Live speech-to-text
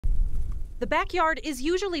The backyard is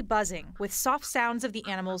usually buzzing with soft sounds of the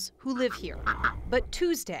animals who live here. But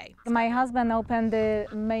Tuesday, my husband opened the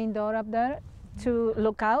main door up there to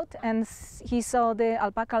look out, and he saw the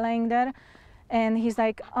alpaca laying there. And he's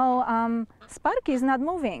like, oh, Sparky's not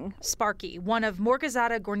moving. Sparky, one of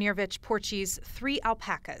Morgazada Gorniervich Porci's 3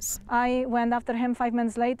 alpacas. I went after him 5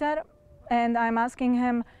 minutes later, and I'm asking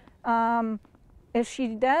him, is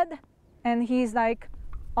she dead? And he's like,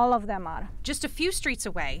 all of them are. Just a few streets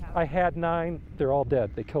away, I had 9. They're all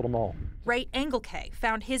dead. They killed them all. Ray Engelke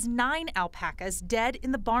found his 9 alpacas dead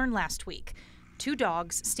in the barn last week. 2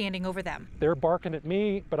 dogs standing over them. They're barking at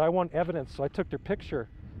me, but I want evidence, so I took their picture.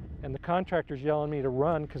 And the contractor's yelling at me to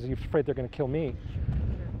run because he's afraid they're going to kill me.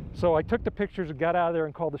 So I took the pictures and got out of there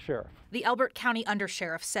and called the sheriff. The Elbert County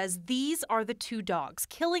Undersheriff says these are the 2 dogs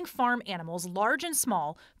killing farm animals, large and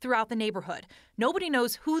small, throughout the neighborhood. Nobody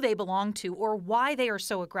knows who they belong to or why they are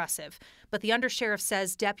so aggressive. But the Undersheriff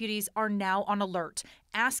says deputies are now on alert,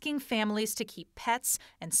 asking families to keep pets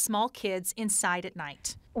and small kids inside at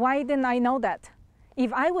night. Why didn't I know that?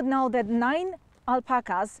 If I would know that 9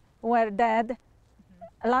 alpacas were dead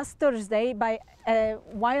last Thursday by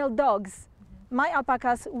wild dogs, my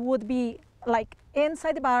alpacas would be like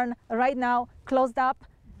inside the barn right now, closed up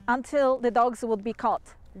until the dogs would be caught.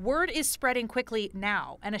 Word is spreading quickly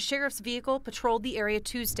now, and a sheriff's vehicle patrolled the area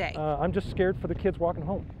Tuesday. I'm just scared for the kids walking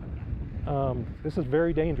home. This is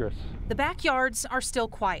very dangerous. The backyards are still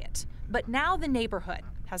quiet, but now the neighborhood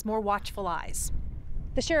has more watchful eyes.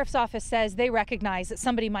 The sheriff's office says they recognize that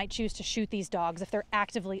somebody might choose to shoot these dogs if they're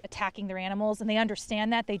actively attacking their animals, and they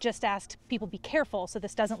understand that. They just asked people be careful so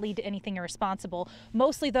this doesn't lead to anything irresponsible.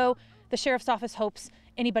 Mostly, though, the sheriff's office hopes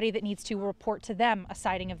anybody that needs to will report to them a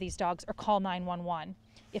sighting of these dogs or call 911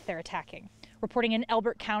 if they're attacking. Reporting in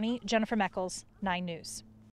Elbert County, Jennifer Meckles, 9 News.